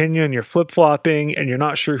your opinion, you're flip-flopping, and you're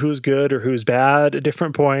not sure who's good or who's bad at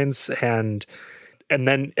different points, and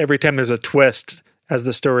then every time there's a twist as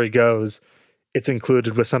the story goes, it's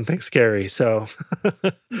included with something scary. So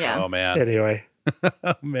yeah. Oh man. Anyway.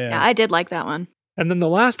 Oh man. Yeah, I did like that one. And then the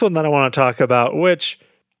last one that I want to talk about, which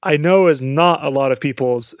I know is not a lot of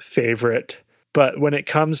people's favorite, but when it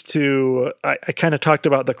comes to, I kind of talked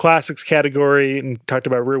about the classics category and talked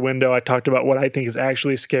about Rear Window. I talked about what I think is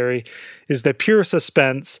actually scary, is the pure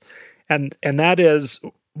suspense. And that is,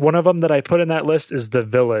 one of them that I put in that list is The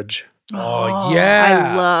Village. Oh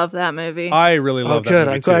yeah. I love that movie. I really love that good.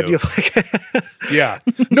 movie I'm glad too. you like it. Yeah.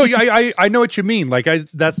 No, I know what you mean. Like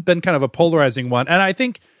that's been kind of a polarizing one. And I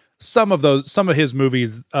think some of his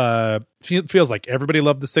movies feels like everybody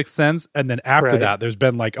loved The Sixth Sense, and then after that there's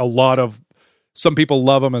been like a lot of, some people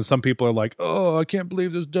love them and some people are like, oh, I can't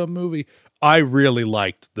believe this dumb movie. I really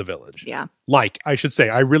liked The Village. Yeah. I should say,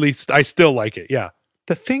 I still like it. Yeah.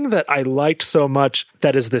 The thing that I liked so much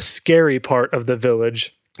that is the scary part of The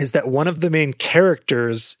Village is that one of the main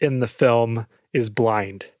characters in the film is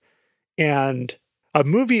blind. And a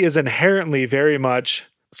movie is inherently very much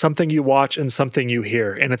something you watch and something you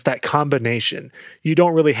hear. And it's that combination. You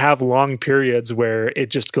don't really have long periods where it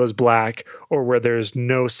just goes black or where there's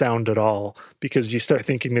no sound at all, because you start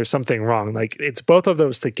thinking there's something wrong. Like, it's both of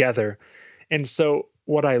those together. And so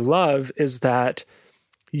what I love is that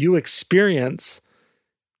you experience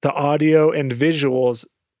the audio and visuals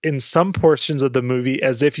in some portions of the movie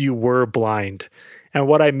as if you were blind. And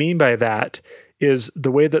what I mean by that is the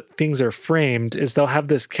way that things are framed is they'll have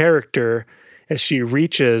this character, as she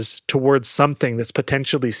reaches towards something that's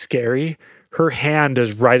potentially scary, her hand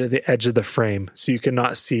is right at the edge of the frame, so you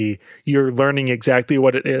cannot see. You're learning exactly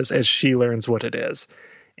what it is as she learns what it is.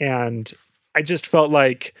 And I just felt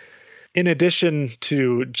like, in addition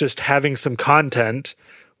to just having some content,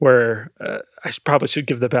 where I probably should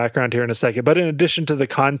give the background here in a second, but in addition to the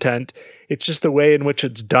content, it's just the way in which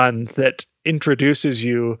it's done that introduces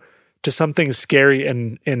you to something scary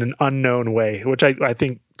in an unknown way, which I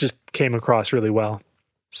think just came across really well.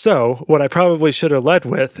 So what I probably should have led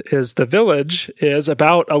with is The Village is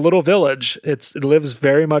about a little village. It lives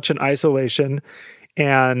very much in isolation,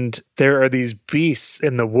 and there are these beasts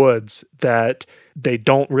in the woods that they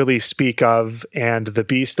don't really speak of, and the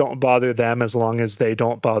beasts don't bother them as long as they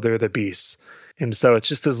don't bother the beasts. And so it's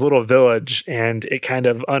just this little village, and it kind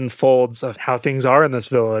of unfolds of how things are in this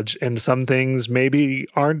village, and some things maybe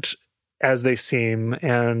aren't as they seem,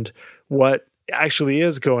 and what actually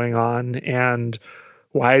is going on, and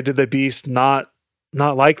why did the beast not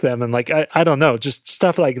like them, and like I don't know, just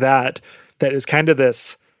stuff like that is kind of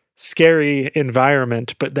this scary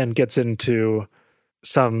environment, but then gets into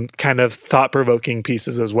some kind of thought-provoking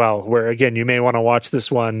pieces as well, where again you may want to watch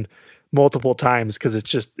this one multiple times because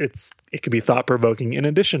it could be thought-provoking in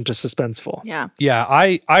addition to suspenseful. Yeah,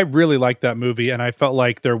 I really liked that movie, and I felt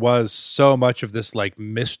like there was so much of this like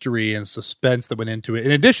mystery and suspense that went into it,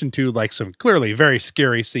 in addition to like some clearly very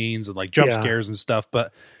scary scenes and like jump scares and stuff.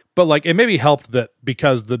 But But like it maybe helped that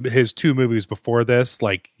because his 2 movies before this,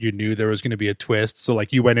 like you knew there was going to be a twist. So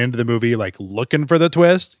like you went into the movie like looking for the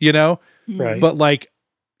twist, you know? Right. But like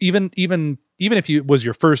even if it was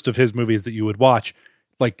your first of his movies that you would watch,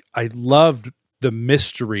 like I loved the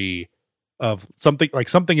mystery of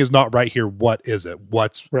something is not right here. What is it?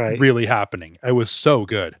 What's really happening? It was so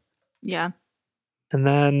good. Yeah. And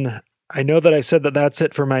then I know that I said that that's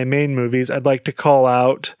it for my main movies. I'd like to call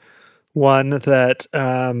out one that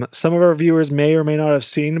some of our viewers may or may not have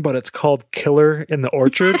seen, but it's called Killer in the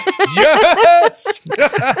Orchard. Yes!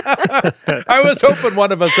 I was hoping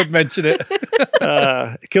one of us would mention it.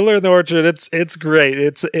 Killer in the Orchard. It's great.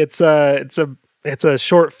 It's a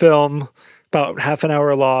short film about half an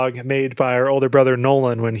hour long, made by our older brother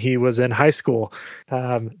Nolan when he was in high school.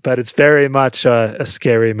 But it's very much a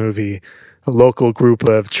scary movie. A local group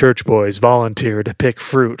of church boys volunteer to pick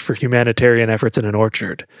fruit for humanitarian efforts in an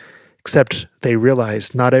orchard. Except they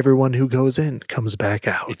realize not everyone who goes in comes back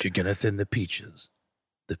out. If you're going to thin the peaches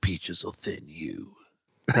will thin you.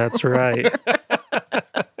 That's right.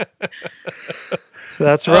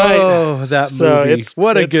 That's right. Oh, that movie.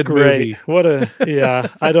 What a good great. movie.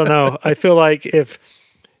 I don't know. I feel like if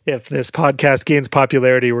this podcast gains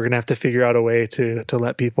popularity, we're going to have to figure out a way to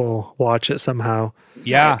let people watch it somehow.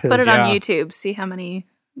 Yeah. Put it on YouTube, see how many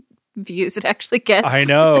views it actually gets. I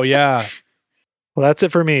know, yeah. Well, that's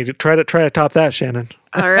it for me. Try to top that, Shannon.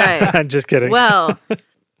 All right. I'm just kidding. Well,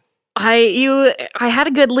 I had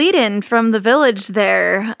a good lead in from The Village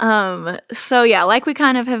there. So yeah, like we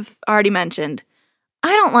kind of have already mentioned,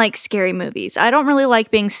 I don't like scary movies. I don't really like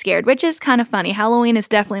being scared, which is kind of funny. Halloween is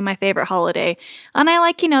definitely my favorite holiday. And I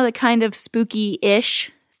like, the kind of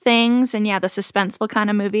spooky-ish things and the suspenseful kind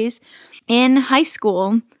of movies. In high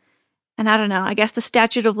school, and I don't know, I guess the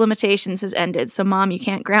statute of limitations has ended, so Mom, you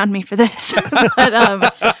can't ground me for this.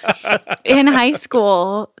 But in high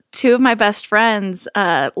school, 2 of my best friends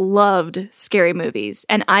loved scary movies,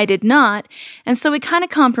 and I did not. And so we kind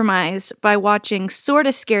of compromised by watching sort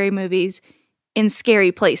of scary movies in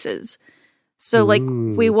scary places. So like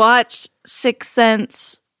we watched Sixth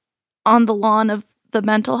Sense on the lawn of the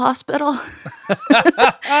mental hospital.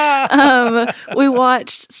 We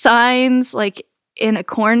watched Signs like in a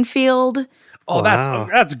cornfield. Oh, wow.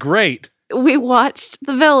 That's great. We watched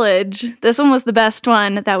The Village. This one was the best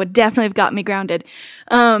one. That would definitely have got me grounded.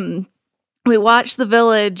 We watched The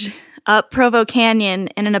Village up Provo Canyon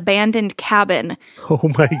in an abandoned cabin. Oh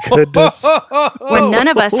my goodness. Where none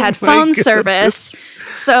of us had phone service.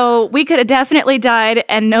 So we could have definitely died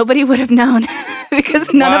and nobody would have known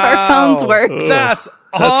because none of our phones worked. That's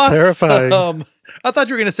awesome. Terrifying. I thought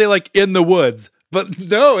you were going to say like in the woods, but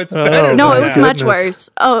no, it's better. No, it was much worse.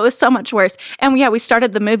 Oh, it was so much worse. And we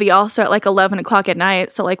started the movie also at like 11 o'clock at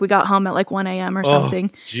night. So like we got home at like 1 a.m. or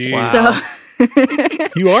something. Wow. So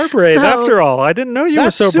you are brave after all. I didn't know you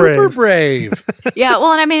were so brave. Super brave. Yeah,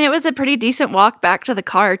 well, and I mean, it was a pretty decent walk back to the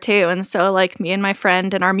car too. And so like me and my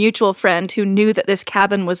friend and our mutual friend who knew that this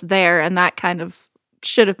cabin was there, and that kind of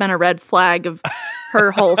should have been a red flag of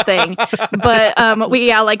her whole thing. But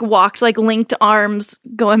we walked like linked arms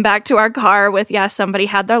going back to our car with somebody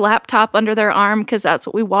had their laptop under their arm because that's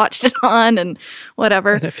what we watched it on and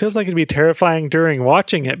whatever. And it feels like it'd be terrifying during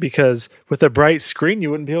watching it because with a bright screen you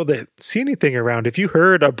wouldn't be able to see anything around. If you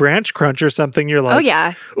heard a branch crunch or something, you're like, oh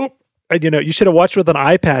yeah. Oop. You should have watched with an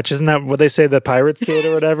eye patch. Isn't that what they say the pirates do it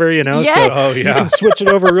or whatever? Yes. So you can switch it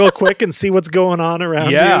over real quick and see what's going on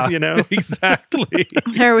around you. Exactly.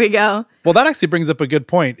 There we go. Well, that actually brings up a good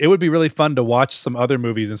point. It would be really fun to watch some other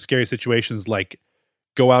movies in scary situations, like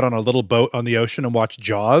go out on a little boat on the ocean and watch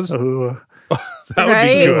Jaws. Ooh. That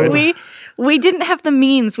would be good. We didn't have the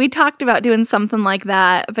means. We talked about doing something like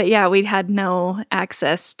that, but we had no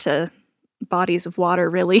access to bodies of water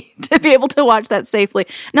really to be able to watch that safely.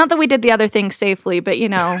 Not that we did the other things safely, but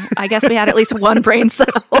I guess we had at least one brain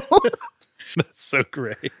cell. That's so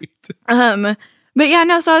great. So I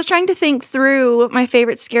was trying to think through my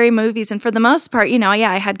favorite scary movies, and for the most part,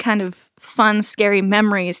 I had kind of fun, scary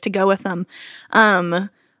memories to go with them.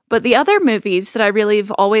 But the other movies that I really have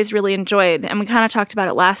always really enjoyed, and we kind of talked about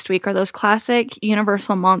it last week, are those classic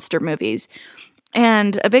Universal monster movies.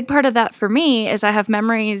 And a big part of that for me is I have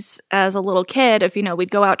memories as a little kid of,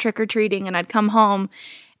 we'd go out trick-or-treating and I'd come home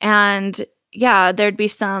and there'd be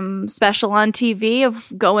some special on TV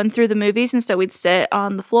of going through the movies. And so we'd sit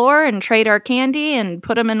on the floor and trade our candy and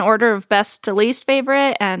put them in order of best to least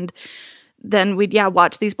favorite. And then we'd,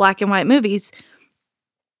 watch these black and white movies.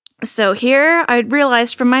 So here I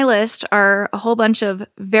realized from my list are a whole bunch of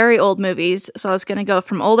very old movies. So I was going to go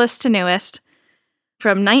from oldest to newest.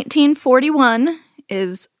 From 1941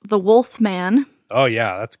 is The Wolf Man, Oh,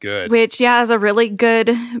 yeah, that's good. which, yeah, is a really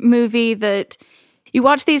good movie that you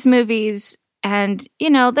watch these movies and,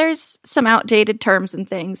 there's some outdated terms and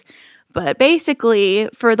things. But basically,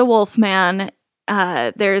 for the Wolfman,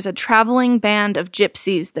 there's a traveling band of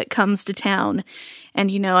gypsies that comes to town.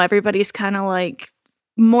 And, everybody's kind of like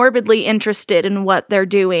morbidly interested in what they're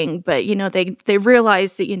doing. But, they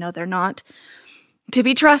realize that, they're not to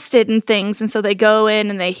be trusted and things. And so they go in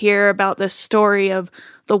and they hear about this story of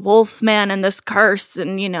the Wolfman and this curse.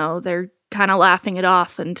 And, they're kind of laughing it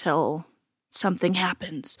off until something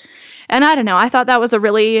happens. And I don't know. I thought that was a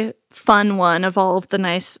really fun one of all of the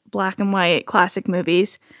nice black and white classic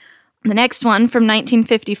movies. The next one from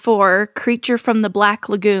 1954, Creature from the Black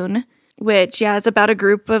Lagoon, which, is about a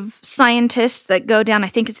group of scientists that go down, I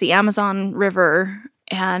think it's the Amazon River,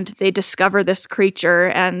 and they discover this creature.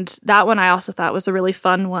 And that one I also thought was a really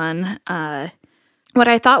fun one. What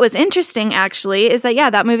I thought was interesting, actually, is that,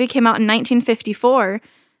 that movie came out in 1954,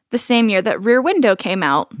 the same year that Rear Window came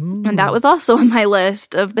out. And that was also on my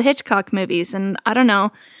list of the Hitchcock movies. And I don't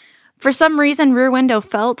know, for some reason, Rear Window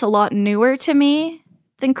felt a lot newer to me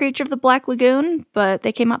than Creature of the Black Lagoon, but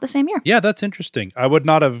they came out the same year. Yeah, that's interesting. I would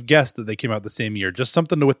not have guessed that they came out the same year. Just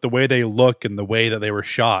something with the way they look and the way that they were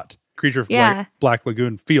shot. Creature of Black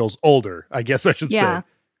Lagoon feels older, I guess I should say.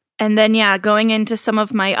 And then, going into some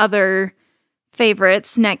of my other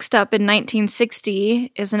favorites, next up in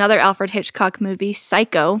 1960 is another Alfred Hitchcock movie,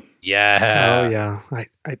 Psycho. Yeah. Oh, yeah.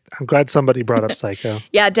 I'm glad somebody brought up Psycho.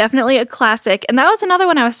 Yeah, definitely a classic. And that was another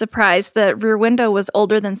one I was surprised that Rear Window was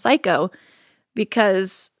older than Psycho,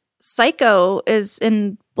 because Psycho is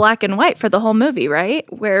in black and white for the whole movie, right?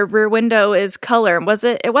 Where Rear Window is color.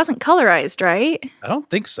 It wasn't colorized, right? I don't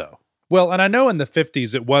think so. Well, and I know in the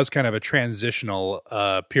 50s it was kind of a transitional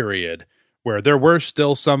period where there were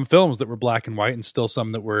still some films that were black and white and still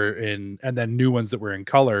some that were and then new ones that were in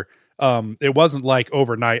color. It wasn't like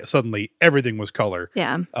overnight, suddenly everything was color.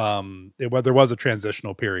 Yeah. There was a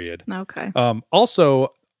transitional period. Okay.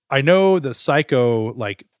 Also, I know the Psycho,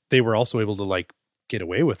 like, they were also able to, like, get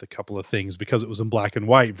away with a couple of things because it was in black and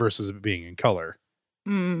white versus it being in color.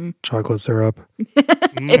 Chocolate syrup.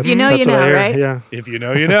 If you know, you know, right? Yeah. If you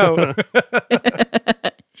know, you know.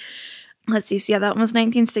 Let's see. So, that one was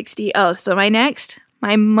 1960. Oh, so my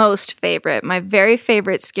very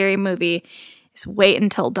favorite scary movie is Wait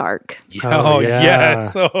Until Dark.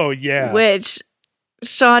 Yes. Oh, yeah. Which,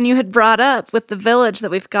 Sean, you had brought up with The Village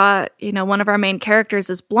that we've got, one of our main characters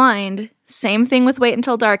is blind. Same thing with Wait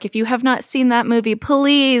Until Dark. If you have not seen that movie,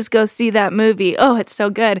 please go see that movie. Oh, it's so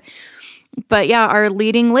good. But our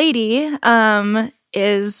leading lady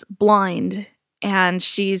is blind, and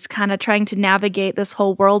she's kind of trying to navigate this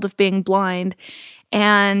whole world of being blind.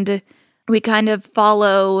 And we kind of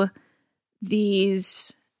follow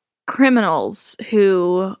these criminals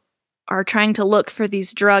who are trying to look for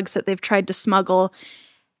these drugs that they've tried to smuggle.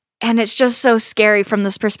 And it's just so scary from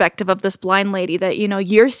this perspective of this blind lady that,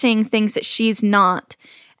 you're seeing things that she's not.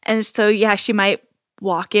 And so, she might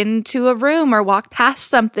walk into a room or walk past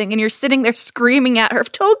something and you're sitting there screaming at her,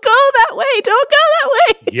 don't go that way, don't go that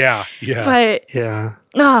way. Yeah. But,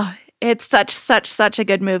 it's such a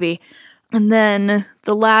good movie. And then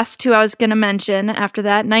the last two I was going to mention after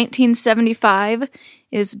that, 1975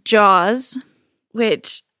 is Jaws,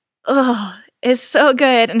 which, is so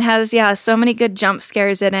good and has, so many good jump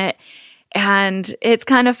scares in it. And it's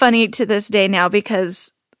kind of funny to this day now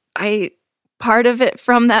because part of it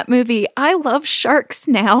from that movie, I love sharks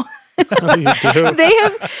now. Oh, you do?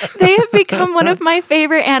 They have become one of my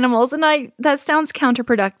favorite animals. And that sounds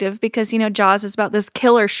counterproductive because, Jaws is about this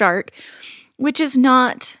killer shark, which is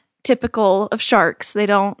not typical of sharks. They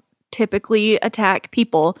don't typically attack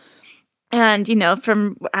people. And,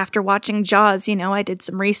 from after watching Jaws, I did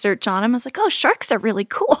some research on him. I was like, oh, sharks are really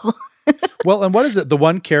cool. Well, and what is it? The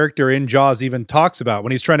one character in Jaws even talks about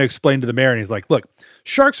when he's trying to explain to the mayor, and he's like, look,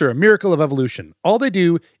 sharks are a miracle of evolution. All they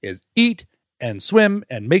do is eat and swim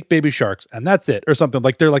and make baby sharks, and that's it, or something.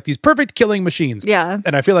 Like, they're like these perfect killing machines. Yeah.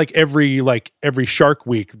 And I feel like every Shark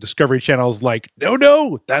Week, Discovery Channel's like,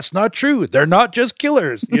 no, that's not true. They're not just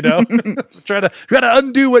killers, try to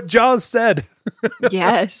undo what Jaws said.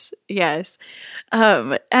 Yes.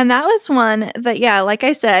 And that was one that, like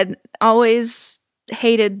I said, always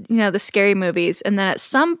hated, the scary movies. And then at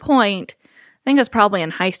some point, I think it was probably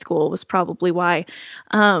in high school, was probably why,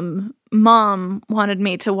 Mom wanted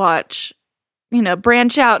me to watch,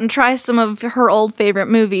 branch out and try some of her old favorite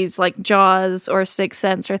movies like Jaws or Sixth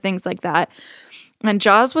Sense or things like that. And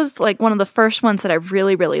Jaws was like one of the first ones that I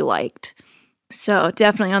really, really liked. So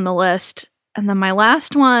definitely on the list. And then my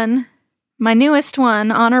last one, my newest one,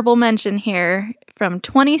 honorable mention here from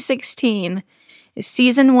 2016, is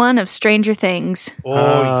season 1 of Stranger Things.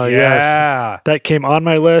 Oh, yes. yeah. That came on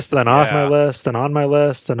my list, then off my Yeah. list, and on my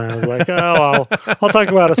list, and I was like, oh, I'll talk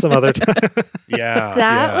about it some other time. Yeah.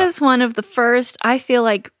 That was one of the first, I feel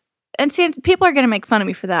like, and see, people are going to make fun of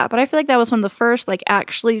me for that, but I feel like that was one of the first, like,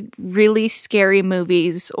 actually really scary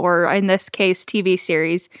movies, or in this case, TV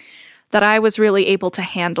series, that I was really able to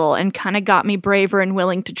handle and kind of got me braver and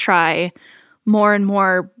willing to try more and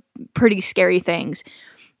more pretty scary things.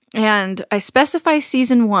 And I specify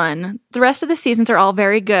season 1. The rest of the seasons are all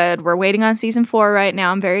very good. We're waiting on season 4 right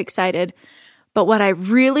now. I'm very excited. But what I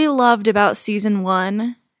really loved about season 1,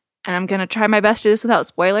 and I'm going to try my best to do this without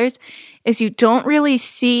spoilers, is you don't really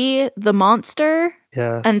see the monster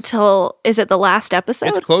Yes. until, is it the last episode?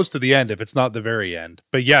 It's close to the end if it's not the very end.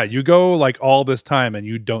 But yeah, you go like all this time and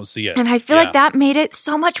you don't see it. And I feel like that made it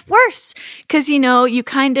so much worse because, you know, you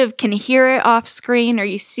kind of can hear it off screen or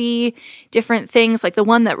you see different things. Like the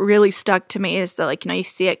one that really stuck to me is that, like, you know, you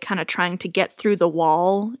see it kind of trying to get through the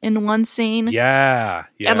wall in one scene. Yeah.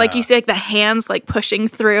 Yeah. And like you see like the hands like pushing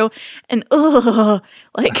through and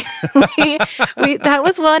like we that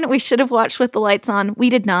was one we should have watched with the lights on. We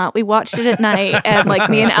did not. We watched it at night and like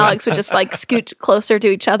me and Alex would just like scoot closer to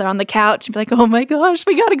each other on the couch and be like, oh my gosh,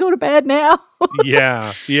 we got to go to bed now.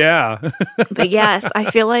 Yeah. Yeah. But yes, I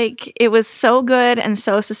feel like it was so good and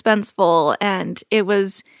so suspenseful, and it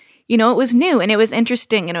was, you know, it was new and it was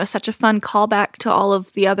interesting, and it was such a fun callback to all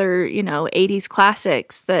of the other, you know, 80s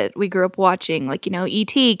classics that we grew up watching, like, you know,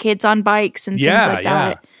 E.T., Kids on Bikes and things like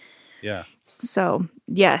that. Yeah. So,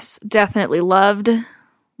 yes, definitely loved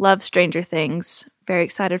Stranger Things. Very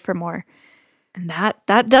excited for more. And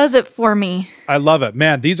that does it for me. I love it,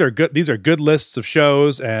 man. These are good lists of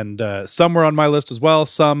shows, and some were on my list as well.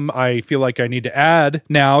 Some I feel like I need to add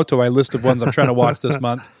now to my list of ones I'm trying to watch this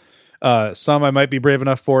month. Some I might be brave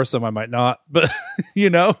enough for, some I might not. But you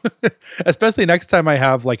know, especially next time I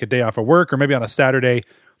have like a day off of work, or maybe on a Saturday,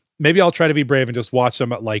 maybe I'll try to be brave and just watch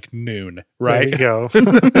them at like noon, right? There you go.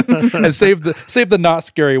 And save the not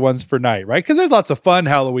scary ones for night, right? Because there's lots of fun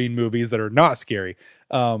Halloween movies that are not scary.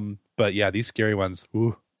 But yeah, these scary ones.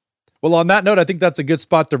 Ooh. Well, on that note, I think that's a good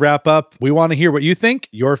spot to wrap up. We want to hear what you think,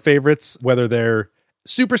 your favorites, whether they're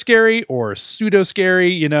super scary or pseudo scary.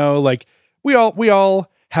 You know, like we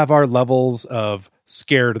all have our levels of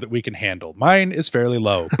scared that we can handle. Mine is fairly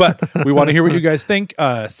low, but we want to hear what you guys think.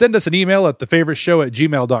 Send us an email at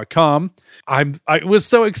thefavoriteshow@gmail.com. It was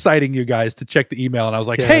so exciting, you guys, to check the email, and I was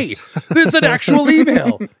like, hey, this is an actual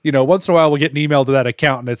email. You know, once in a while we'll get an email to that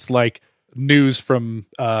account and it's like news from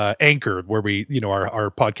Anchor, where we, you know, our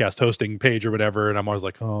podcast hosting page or whatever, and I'm always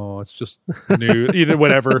like, oh, it's just new, you know,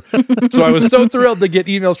 whatever. So I was so thrilled to get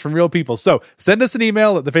emails from real people. So send us an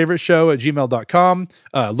email at thefavoriteshow@gmail.com.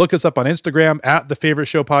 Look us up on Instagram at The Favorite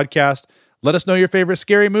Show Podcast. Let us know your favorite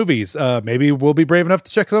scary movies. Maybe we'll be brave enough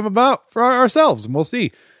to check some out for ourselves, and we'll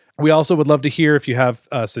see. We also would love to hear if you have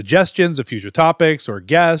suggestions of future topics or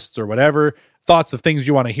guests or whatever, thoughts of things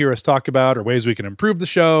you want to hear us talk about or ways we can improve the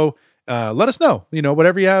show. Let us know, you know,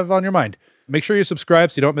 whatever you have on your mind. Make sure you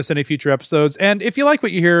subscribe so you don't miss any future episodes. And if you like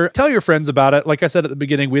what you hear, tell your friends about it. Like I said at the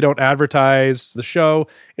beginning, we don't advertise the show.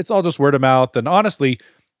 It's all just word of mouth. And honestly,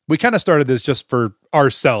 we kind of started this just for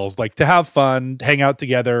ourselves, like to have fun, hang out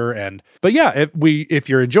together. But yeah, if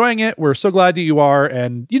you're enjoying it, we're so glad that you are.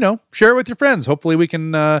 And, you know, share it with your friends. Hopefully we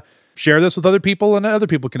can share this with other people and other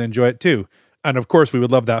people can enjoy it too. And of course, we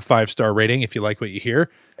would love that 5-star rating if you like what you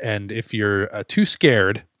hear. And if you're too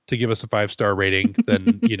scared to give us a 5-star rating,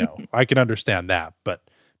 then, you know, I can understand that, but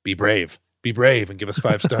be brave and give us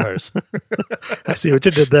 5 stars. I see what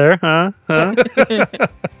you did there. Huh?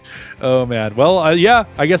 Oh man. Well, yeah,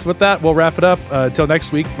 I guess with that, we'll wrap it up. Until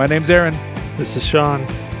next week, my name's Aaron. This is Sean.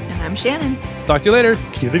 And I'm Shannon. Talk to you later.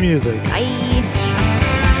 Cue the music. Bye.